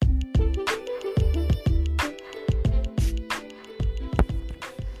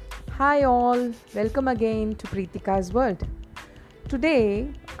Hi all, welcome again to Preetika's World.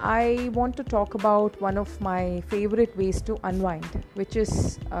 Today I want to talk about one of my favorite ways to unwind, which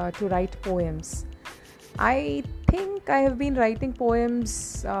is to write poems. I think I have been writing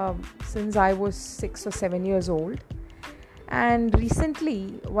poems since I was 6 or 7 years old. And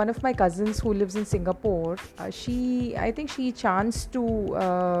recently, one of my cousins who lives in Singapore, I think she chanced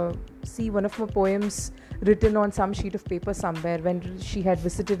to see one of my poems written on some sheet of paper somewhere when she had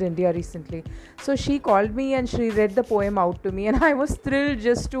visited India recently. So she called me and she read the poem out to me, and I was thrilled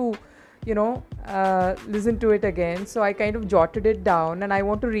just to, listen to it again. So I kind of jotted it down and I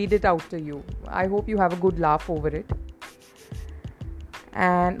want to read it out to you. I hope you have a good laugh over it.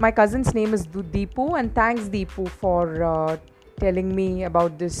 And my cousin's name is Deepu, and thanks Deepu for telling me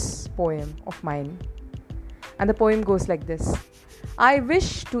about this poem of mine. And the poem goes like this: I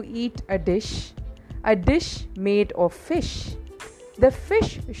wish to eat a dish made of fish. The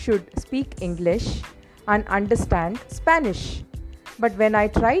fish should speak English and understand Spanish. But when I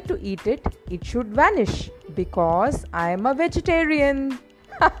try to eat it, it should vanish because I am a vegetarian.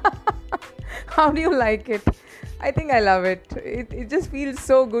 How do you like it? I think I love it. It just feels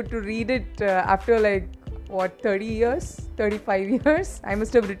so good to read it after 30 years, 35 years. I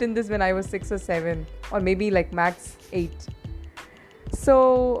must have written this when I was 6 or 7 or maybe max 8.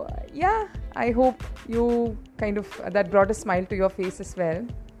 So yeah, I hope you that brought a smile to your face as well.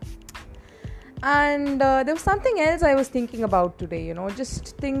 And there was something else I was thinking about today,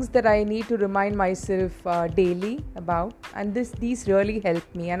 just things that I need to remind myself daily about. And these really help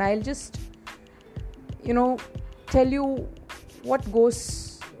me. And I'll just, tell you what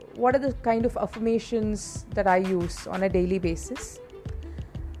are the kind of affirmations that I use on a daily basis.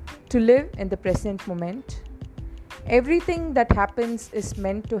 To live in the present moment. Everything that happens is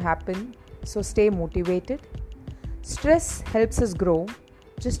meant to happen, so stay motivated. Stress helps us grow,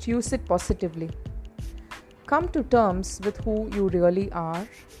 just use it positively. Come to terms with who you really are.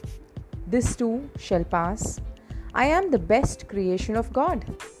 This too shall pass. I am the best creation of God.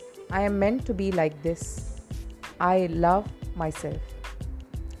 I am meant to be like this. I love myself.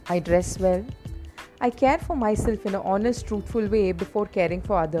 I dress well. I care for myself in an honest, truthful way before caring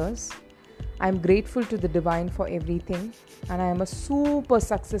for others. I am grateful to the divine for everything, and I am a super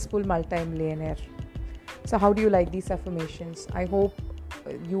successful multi-millionaire. So how do you like these affirmations? I hope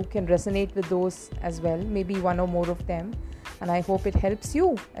you can resonate with those as well, maybe one or more of them, and I hope it helps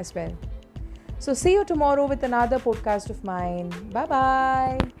you as well. So see you tomorrow with another podcast of mine.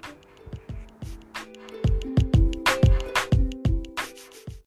 Bye-bye.